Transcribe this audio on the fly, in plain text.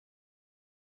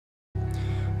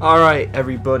Alright,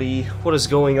 everybody, what is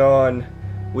going on?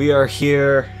 We are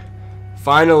here.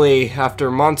 Finally, after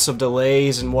months of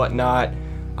delays and whatnot,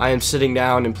 I am sitting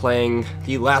down and playing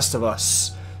The Last of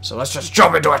Us. So let's just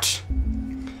jump into it!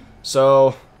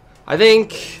 So, I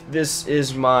think this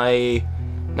is my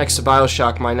next to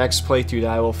Bioshock, my next playthrough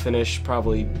that I will finish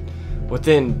probably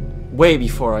way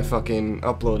before I fucking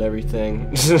upload everything.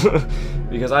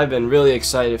 Because I've been really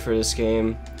excited for this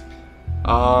game.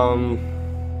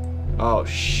 Oh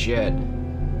shit.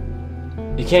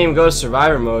 You can't even go to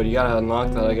survivor mode, you gotta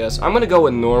unlock that, I guess. I'm gonna go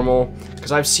with normal,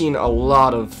 because I've seen a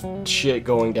lot of shit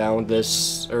going down with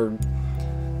this, or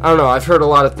I don't know, I've heard a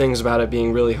lot of things about it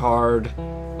being really hard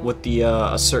with the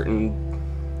a certain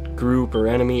group or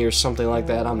enemy or something like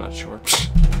that, I'm not sure.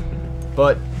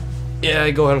 But yeah,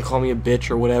 go ahead and call me a bitch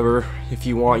or whatever. If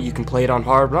you want, you can play it on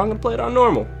hard, but I'm gonna play it on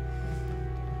normal.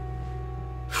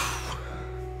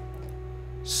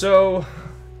 So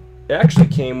it actually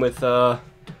came with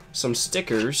some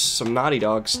stickers, some Naughty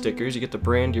Dog stickers. You get to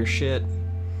brand your shit.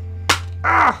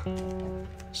 Ah!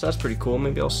 So that's pretty cool.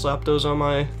 Maybe I'll slap those on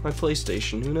my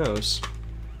PlayStation. Who knows?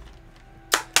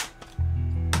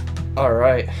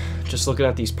 Alright. Just looking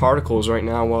at these particles right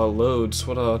now while it loads.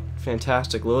 What a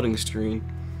fantastic loading screen.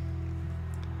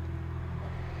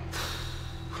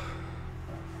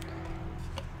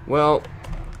 Well,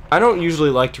 I don't usually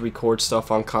like to record stuff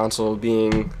on console,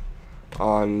 being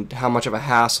on how much of a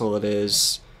hassle it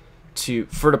is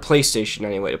for the PlayStation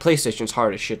anyway. The PlayStation's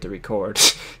hard as shit to record.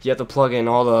 You have to plug in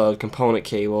all the component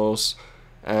cables,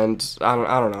 and I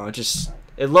don't know.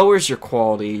 It lowers your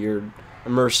quality, your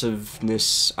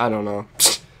immersiveness. I don't know.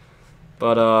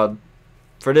 But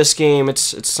for this game,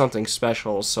 it's something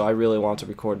special. So I really want to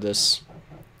record this.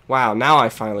 Wow, now I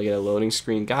finally get a loading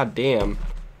screen. God damn,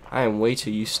 I am way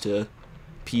too used to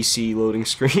PC loading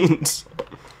screens.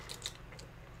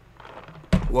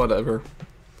 Whatever.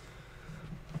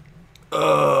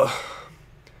 I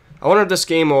wonder if this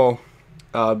game will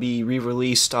be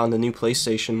re-released on the new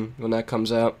PlayStation when that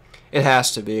comes out. It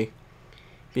has to be,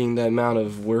 being the amount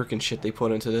of work and shit they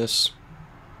put into this.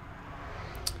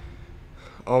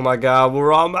 Oh my god,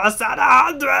 we're almost at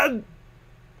 100!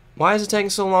 Why is it taking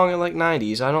so long at like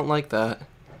 90s? I don't like that.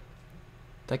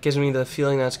 That gives me the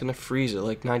feeling that it's gonna freeze at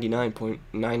like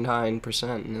 99.99%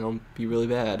 and it'll be really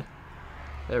bad.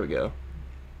 There we go.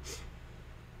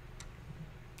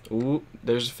 Ooh,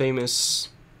 there's a famous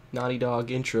Naughty Dog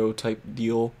intro type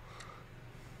deal.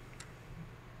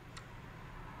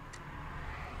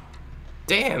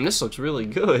 Damn, this looks really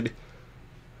good.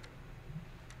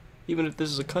 Even if this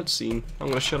is a cutscene, I'm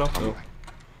gonna shut up though.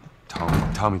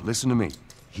 Tommy, listen to me.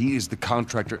 He is the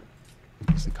contractor.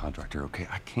 He's the contractor, okay?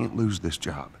 I can't lose this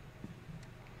job.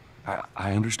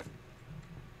 I understand.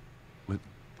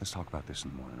 Let's talk about this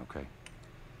in the morning, okay?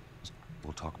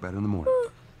 We'll talk about it in the morning.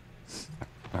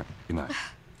 All right, good night.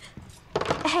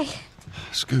 Hey.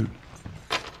 Scoot.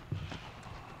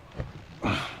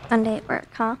 Monday at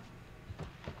work, huh?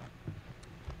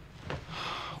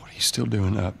 What are you still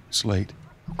doing up? It's late.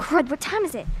 Oh, crud, what time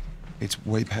is it? It's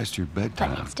way past your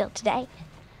bedtime. But it's still today.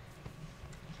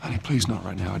 Honey, please not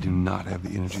right now. I do not have the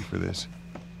energy for this.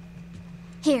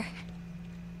 Here.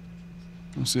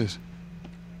 What's this?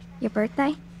 Your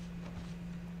birthday?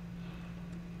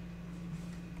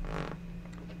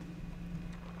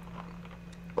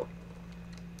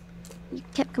 You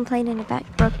kept complaining about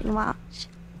your broken watch.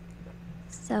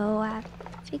 So I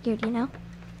figured, you know.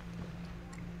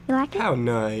 You like it? How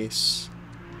nice.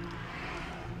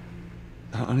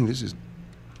 Honey, it's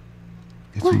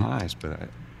What? nice, but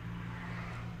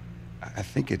I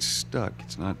think it's stuck.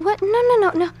 It's not. What?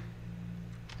 No.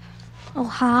 Oh,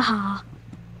 ha ha.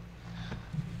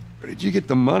 Where did you get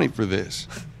the money for this?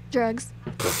 Drugs.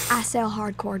 I sell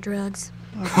hardcore drugs.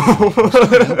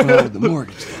 Helping out with the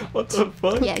mortgage. What the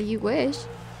fuck? Yeah, you wish.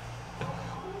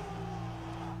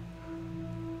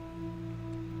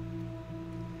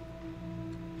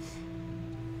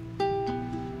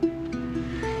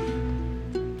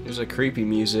 There's a creepy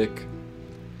music.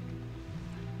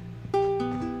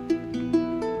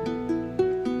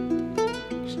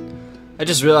 I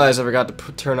just realized I forgot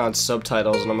to turn on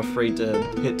subtitles, and I'm afraid to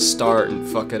hit start and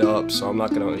fuck it up, so I'm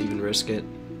not gonna even risk it.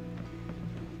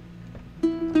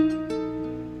 Good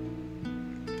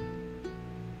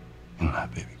night,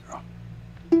 baby girl.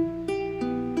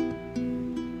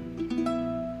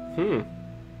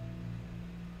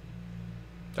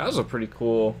 That was a pretty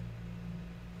cool.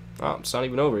 Oh, it's not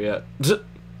even over yet.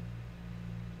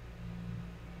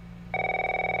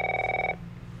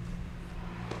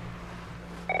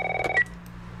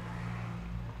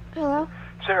 Hello?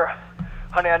 Sarah,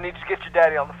 honey, I need to get your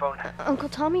daddy on the phone. Uncle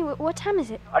Tommy, what time is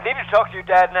it? I need to talk to your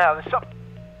dad now. There's something...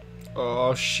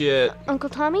 Oh shit. Uncle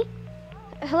Tommy?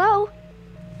 Hello?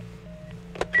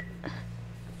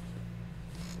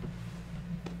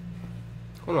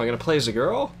 What am I gonna play as a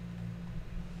girl?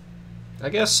 I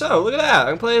guess so. Look at that.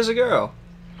 I can play as a girl.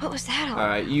 What was that all?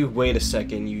 Alright, you wait a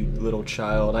second, you little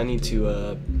child. I need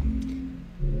to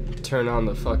turn on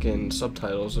the fucking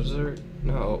subtitles. Is there?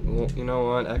 No. Well, you know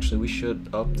what? Actually, we should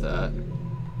up that.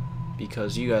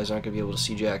 Because you guys aren't gonna be able to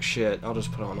see jack shit. I'll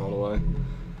just put on all the way.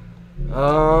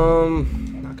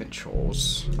 Not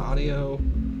controls. Audio.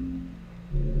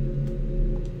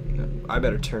 I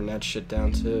better turn that shit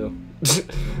down too.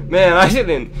 Man, I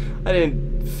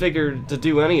didn't figure to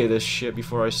do any of this shit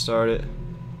before I started.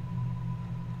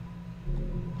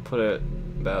 Put it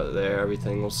about there,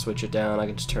 everything. We'll switch it down. I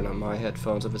can just turn on my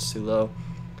headphones if it's too low.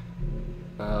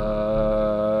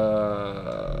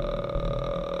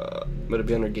 Would it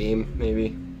be under game,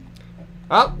 maybe?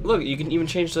 Oh, look, you can even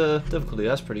change the difficulty.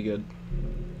 That's pretty good.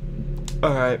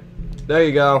 Alright, there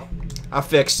you go. I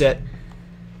fixed it.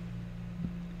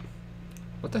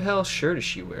 What the hell shirt is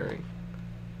she wearing?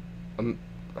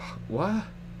 What?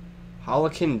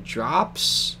 Holocan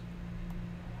drops?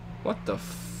 What the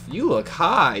f... You look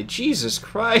high. Jesus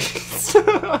Christ.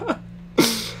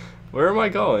 Where am I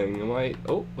going? Am I...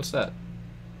 Oh, what's that?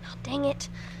 Oh, dang it.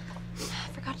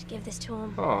 I forgot to give this to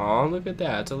him. Aw, look at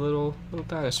that. It's a little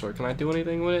dinosaur. Can I do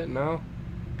anything with it? No?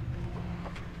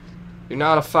 You're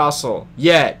not a fossil.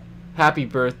 Yet. Happy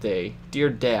birthday. Dear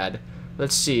Dad.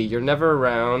 Let's see. You're never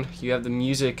around. You have the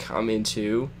music I'm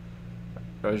into.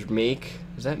 Or make.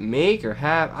 Is that make or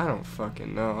have? I don't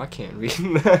fucking know. I can't read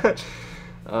that.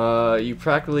 You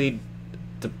practically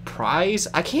despise?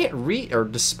 I can't read. Or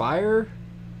despire?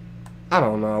 I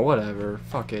don't know. Whatever.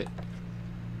 Fuck it.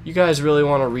 You guys really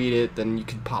want to read it, then you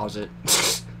can pause it.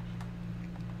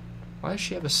 Why does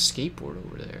she have a skateboard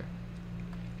over there?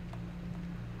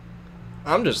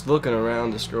 I'm just looking around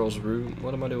this girl's room.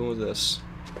 What am I doing with this?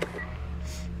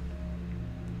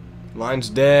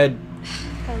 Line's dead.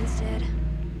 Phone's dead.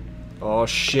 Oh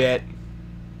shit.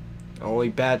 Only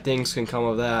bad things can come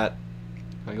of that.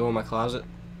 Can I go in my closet?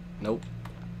 Nope.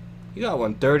 You got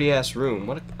one dirty ass room.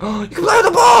 What? Oh, you can play with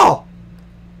the ball!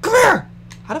 Come here!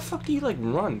 How the fuck do you like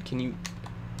run? Can you?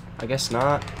 I guess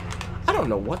not. I don't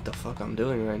know what the fuck I'm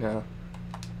doing right now.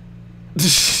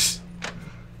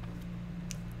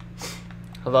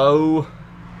 Hello?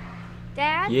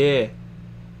 Dad? Yeah.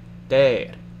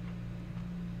 Dad.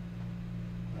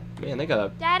 Man, they got a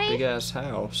Daddy? big ass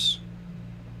house.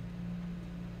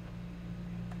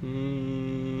 Is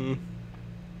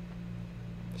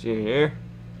he in here?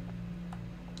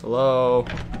 Hello?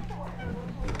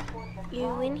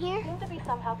 You in here? Seem to be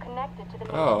somehow connected to the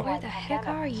Oh. Where the heck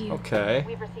are you? Okay.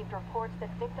 We've received reports that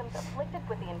victims afflicted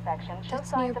with the infection show That's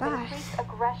signs of nearby. increased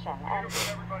aggression, and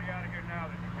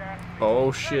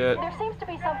Oh shit. there seems to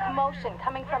be some commotion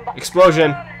coming from the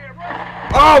Explosion.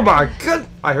 Oh my god.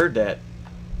 I heard that.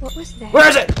 What was that? Where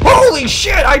is it? Holy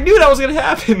shit! I knew that was gonna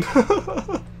happen.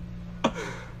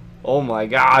 Oh my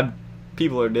god.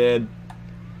 People are dead.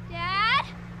 Dad?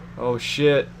 Oh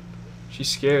shit. She's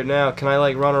scared now. Can I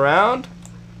like run around?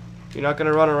 You're not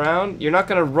gonna run around? You're not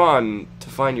gonna run to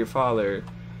find your father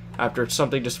after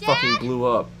something just fucking blew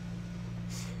up.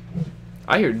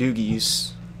 I hear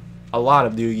doogies. A lot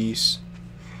of doogies.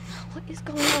 What is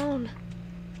going on?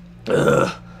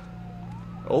 Ugh.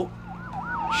 Oh.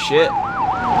 Shit.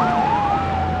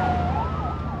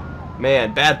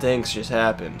 Man, bad things just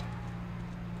happened.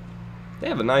 They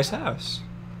have a nice house.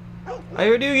 I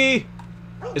hear a doogie.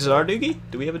 Is it our doogie?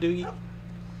 Do we have a doogie?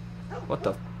 What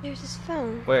the? There's his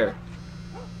phone. Where?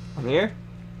 On here?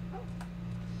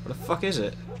 Where the fuck is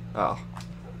it? Oh.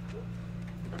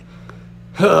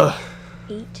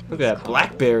 Eat. Look at that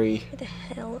BlackBerry. Where the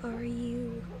hell are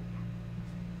you?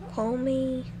 Call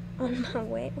me on my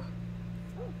way.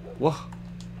 Whoa.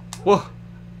 Whoa.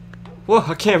 Whoa,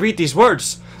 I can't read these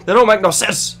words. They don't make no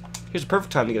sense. Here's a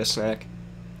perfect time to get a snack.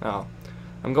 Oh.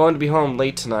 I'm going to be home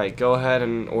late tonight. Go ahead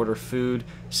and order food.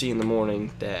 See you in the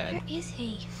morning, Dad. Where is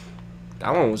he?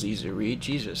 That one was easy to read.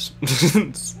 Jesus.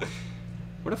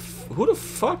 Who the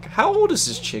fuck? How old is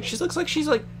this chick? She looks like she's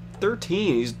like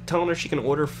 13. He's telling her she can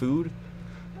order food.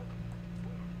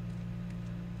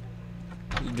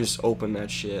 You just open that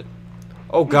shit.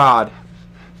 Oh God.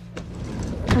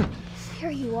 Here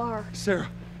you are. Sarah,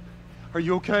 are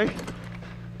you okay?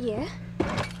 Yeah?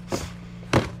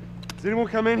 Does anyone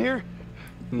come in here?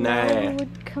 Nah. Who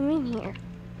would come in here?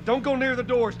 Don't go near the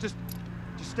doors. Just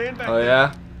stand back. Oh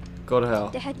yeah? Go to hell.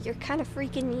 Dad, you're kind of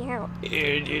freaking me out.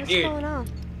 What's going on?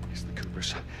 It's the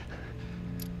Coopers.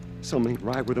 Something ain't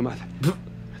right with them. I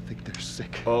think they're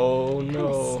sick. Oh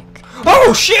no. Sick.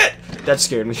 Oh shit! That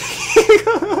scared me.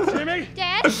 Jimmy!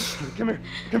 Dad? Come here.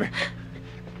 Come here.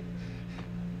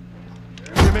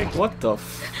 Jimmy! What the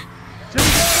f... Jimmy,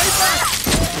 stay back!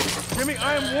 Jimmy,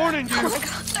 I am warning you!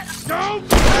 Don't!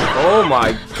 Oh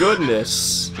my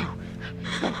goodness.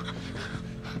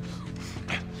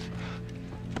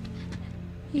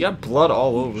 You got blood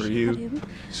all over you.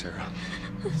 Sarah,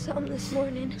 I saw him this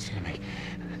morning. listen to me.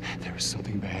 There is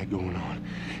something bad going on.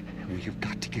 And we have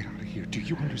got to get out of here. Do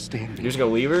you understand You're me? just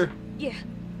gonna leave her? Yeah.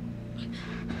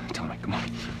 Tommy, come on.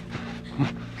 Come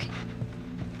on.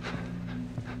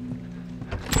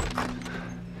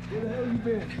 Where the hell you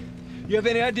been? You have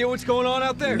any idea what's going on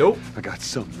out there? Nope. I got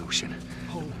some notion.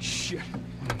 Holy shit.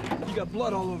 You got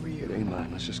blood all over It you. ain't mine.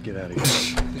 Let's just get out of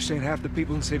here. This ain't half the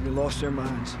people in Sydney lost their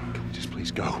minds. Can we just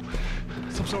please go?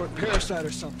 Some sort of parasite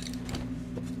or something.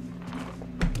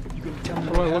 You gonna tell me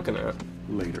What am I happened? looking at?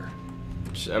 Later.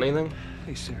 Just anything?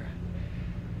 Hey, Sarah.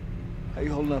 How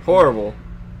you holding up? Horrible.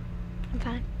 I'm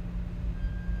fine.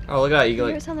 Oh, look at that. You Can you can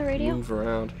hear us on the radio? move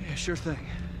around. Yeah, sure thing.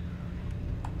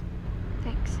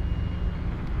 Thanks.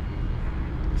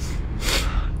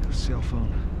 No cell phone.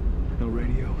 No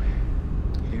radio.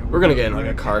 Yeah, We're gonna get in like a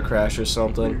right. car crash or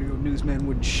something. Radio newsman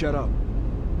wouldn't shut up.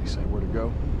 They say where to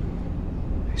go?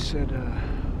 They said,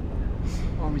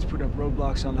 Army's put up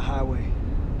roadblocks on the highway.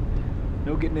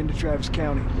 No getting into Travis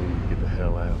County. We need to get the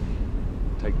hell out.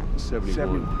 Take 71.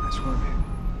 71, that's where I'm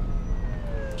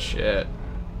headed. Shit.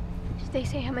 Did they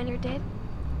say how many are dead?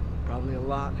 Probably a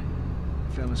lot.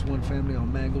 Found this one family all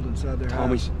mangled inside their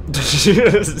Tommy. house.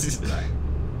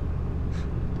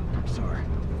 I'm sorry.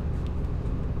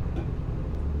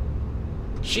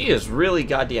 She is really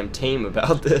goddamn tame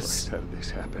about this. How did this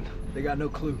happen? They got no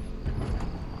clue.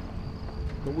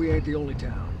 But we ain't the only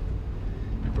town.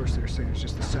 At first they were saying it's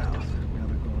just the South. Now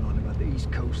they're going on about the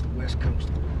East Coast, the West Coast.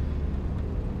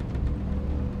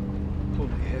 Holy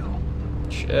hell.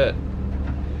 Shit.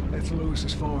 That's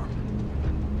Lewis's farm.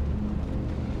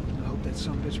 I hope that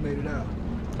son of a bitch made it out.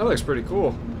 That looks pretty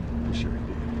cool. I'm sure he did.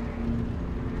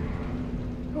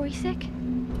 Were we sick?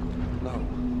 No,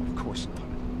 of course not.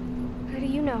 How do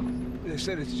you know? They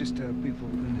said it's just people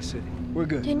in the city. We're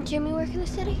good. Didn't Jimmy work in the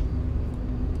city?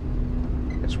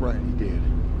 That's right, he did.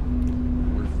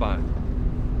 We're fine.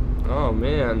 Oh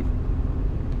man.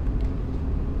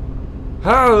 See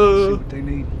Oh. what they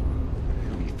need.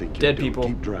 Who do you think Dead you're doing? people.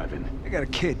 Keep driving. They got a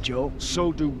kid, Joel.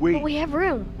 So do we. But we have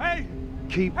room. Hey!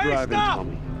 Keep Hey, driving, stop!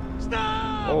 Tommy.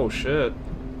 Stop! Oh shit.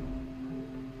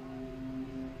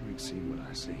 You ain't seen what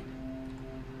I seen.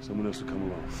 Someone else will come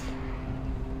along.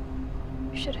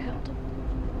 You should have helped him.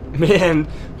 Man,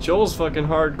 Joel's fucking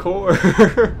hardcore.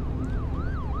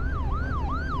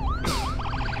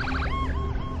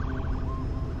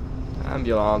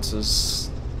 Ambulances.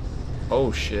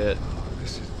 Oh shit.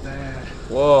 This is bad.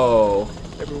 Whoa.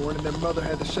 Everyone and their mother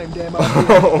had the same damn idea.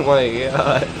 Oh my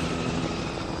god.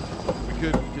 We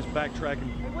could just backtrack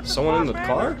and... Someone in the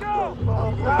car?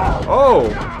 Oh.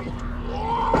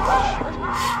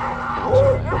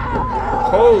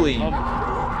 Holy.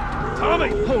 Tommy!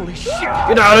 Holy shit!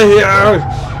 Get out of here.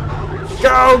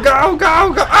 Go, go,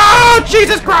 go, go. Oh,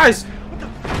 Jesus Christ.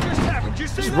 Just happened. You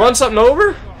see Just that? run something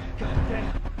over?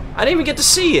 I didn't even get to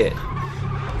see it.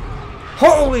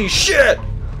 Holy shit.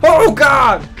 Oh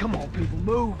god. Come on, people,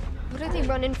 move. What are they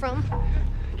running from?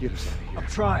 Get us out of here. I'm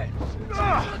trying.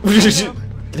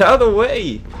 Get out of the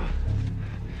way.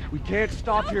 We can't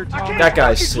stop here, Tommy. That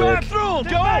guy's sick. Through them,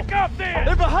 Joel. Back up there.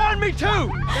 They're behind me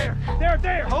too.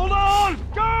 There. Hold on.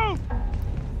 Go.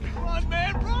 Run,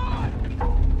 man, run.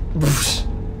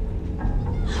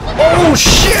 Oh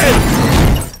shit!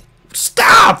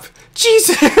 Stop!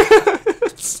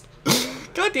 Jesus!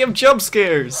 Goddamn jump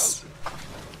scares.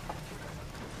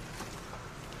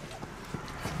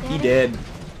 He dead.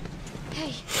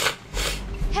 Hey.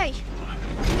 Hey.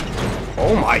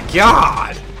 Oh my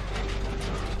god!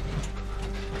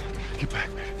 Get back,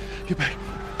 man. Get back.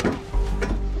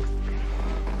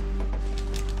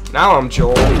 Now I'm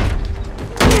Joel.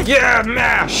 Yeah,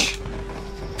 mash!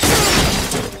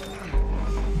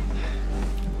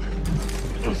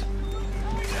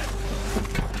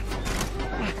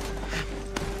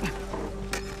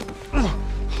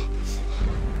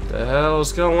 The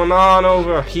hell's going on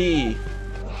over here?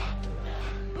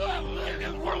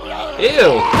 Ew!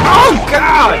 Oh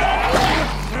god!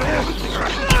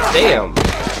 Damn!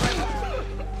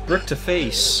 Brick to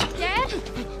face. Dad?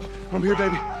 I'm here,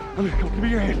 baby. I'm here. Come, give me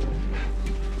your hand.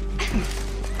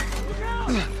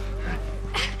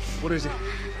 What is it?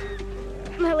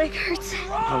 My leg hurts.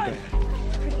 How bad?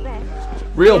 Pretty bad.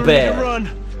 Real bad. Run.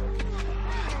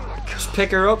 Just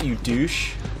pick her up, you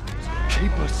douche.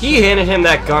 He handed him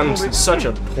that gun in such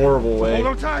a horrible way. Hold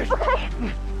on tight.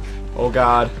 Oh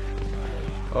god.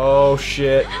 Oh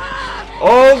shit.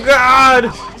 Oh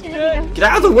god! Get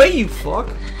out of the way, you fuck!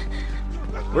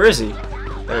 Where is he?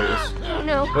 There he is. Oh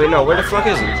no. Wait, no, where the fuck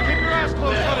is he? Keep your eyes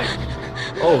closed,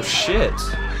 honey. Oh shit.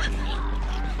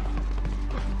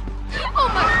 Oh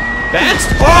my. That's.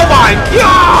 Oh my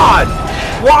god!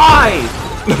 Why?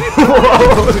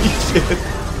 Holy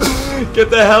shit. Get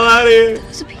the hell out of here.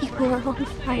 Those people are on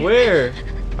fire. Where?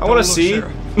 I want to see.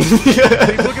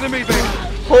 Keep looking at me, baby.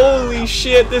 Holy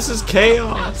shit, this is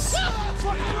chaos.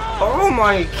 Oh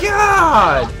my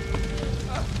god.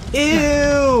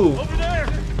 Ew. Over there.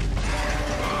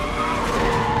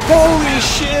 Holy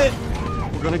shit.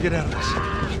 We're gonna get out of this.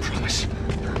 I promise.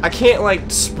 I can't like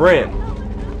sprint.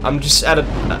 I'm just at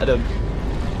a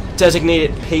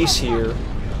designated pace here.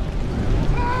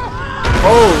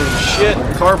 Holy shit,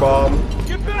 car bomb.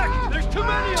 Get back! There's too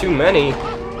many! Too many.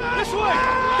 This way!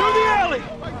 Through the alley!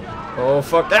 Oh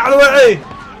fuck, out of the way!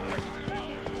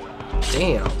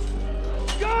 Damn.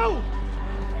 Go!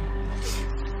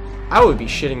 I would be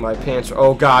shitting my pants.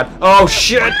 Oh god. Oh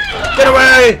shit! Get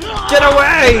away! Get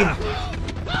away!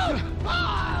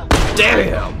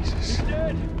 Damn!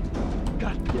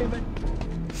 God damn it.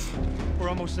 We're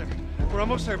almost there. We're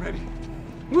almost there, baby.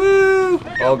 Woo!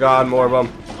 Oh god, more of them.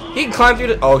 He can climb through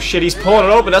the. Oh shit, he's pulling it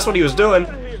open. That's what he was doing.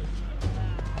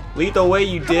 Lead the way,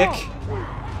 you dick.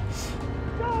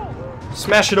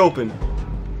 Smash it open.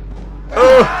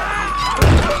 Oh!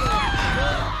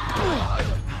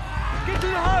 Get to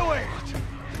the highway!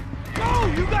 Go!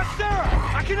 You got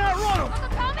Sarah! I cannot run him!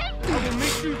 I will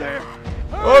meet you there!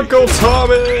 Uncle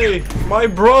Tommy! My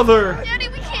brother! Daddy,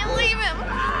 we can't leave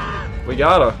him. We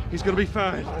gotta. He's gonna be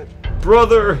fine.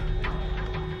 Brother!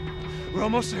 We're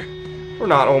almost there. We're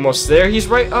not almost there. He's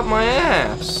right up my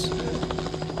ass.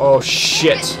 Oh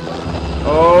shit.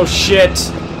 Oh shit.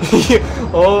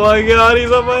 Oh my god, he's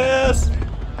up my ass.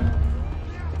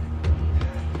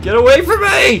 Get away from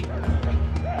me!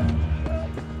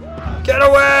 Get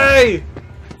away!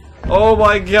 Oh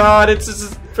my god, it's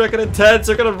just freaking intense.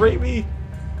 They're gonna rape me.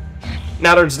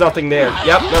 Now there's nothing there.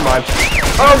 Yep, never mind.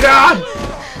 Oh god!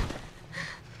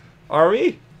 Are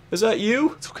we? Is that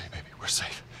you? It's okay, baby. We're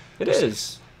safe. It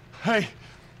is. Hey,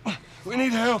 we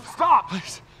need help. Stop!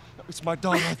 Please. It's my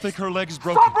daughter. I think her leg is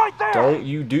broken. Stop right there! Don't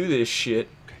you do this shit.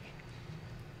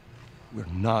 We're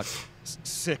not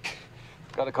sick.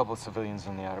 Got a couple of civilians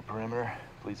on the outer perimeter.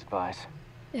 Please advise.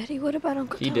 Daddy, what about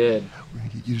Uncle He Tommy? did. We're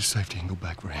gonna get you to safety and go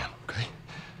back for him, okay?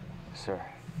 Sir,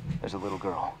 there's a little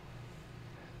girl.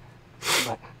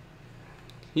 But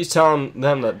He's telling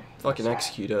them to fucking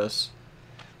execute us.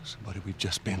 Somebody, we've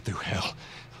just been through hell.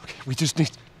 Okay, we just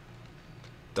need.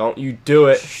 Don't you do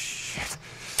it.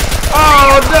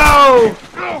 Oh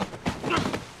no!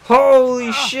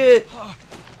 Holy shit!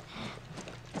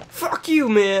 Fuck you,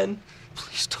 man!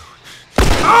 Please don't.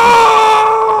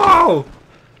 Oh!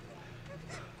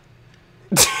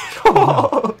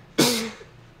 Oh!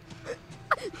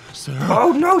 Sarah,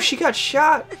 Oh no, she got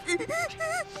shot!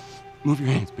 move your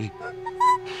hands, baby.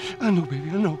 I know, baby,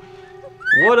 I know.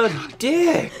 What a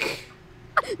dick!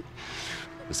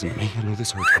 Listen to me, I know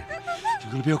this hurts you.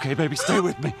 You're gonna be okay, baby. Stay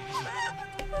with me.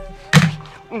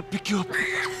 I'm gonna pick you up.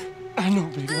 I know,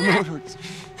 baby, I know it hurts.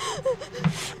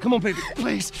 Come on, baby,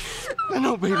 please. I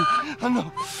know, baby, I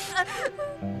know.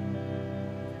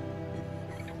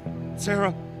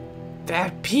 Sarah,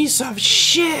 That piece of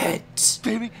shit!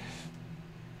 baby.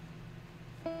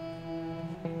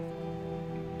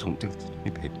 Don't do this to me,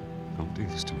 baby. Don't do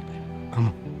this to me, baby. Come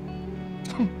on.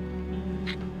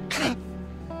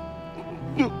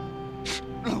 No.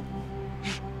 No.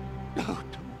 No,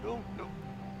 no, no.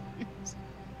 Please.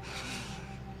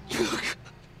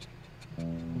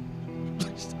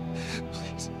 Please.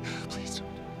 Please. Please.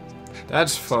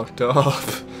 That's fucked up.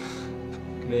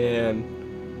 Man.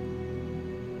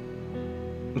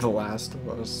 The Last of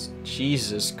Us.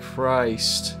 Jesus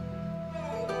Christ.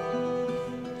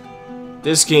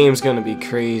 This game's gonna be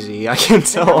crazy. I can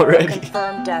tell The number of already.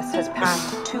 confirmed deaths has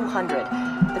passed 200.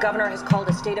 The governor has called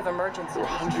a state of emergency.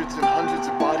 Hundreds and hundreds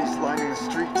of bodies lining the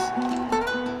streets.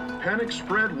 Panic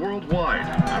spread worldwide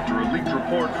after a leaked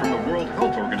report from the World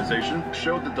Health Organization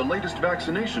showed that the latest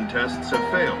vaccination tests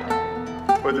have failed.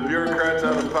 With the bureaucrats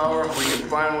out of power, we can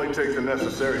finally take the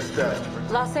necessary steps.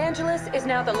 Los Angeles is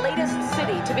now the latest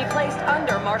city to be placed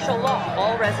under martial law.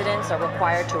 All residents are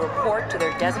required to report to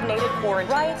their designated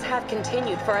quarantine. Riots have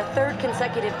continued for a third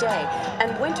consecutive day,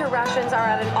 and winter rations are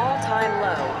at an all-time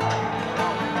low.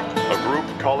 A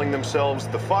group, calling themselves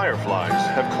the Fireflies,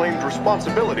 have claimed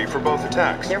responsibility for both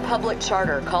attacks. Their public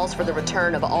charter calls for the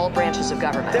return of all branches of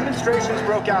government. Demonstrations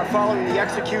broke out following the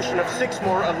execution of 6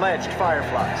 more alleged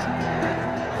Fireflies.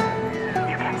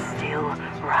 You can still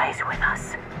rise with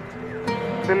us.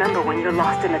 Remember, when you're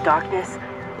lost in the darkness,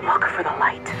 look for the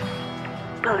light.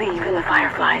 Believe in the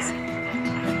Fireflies.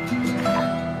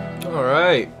 All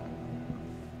right.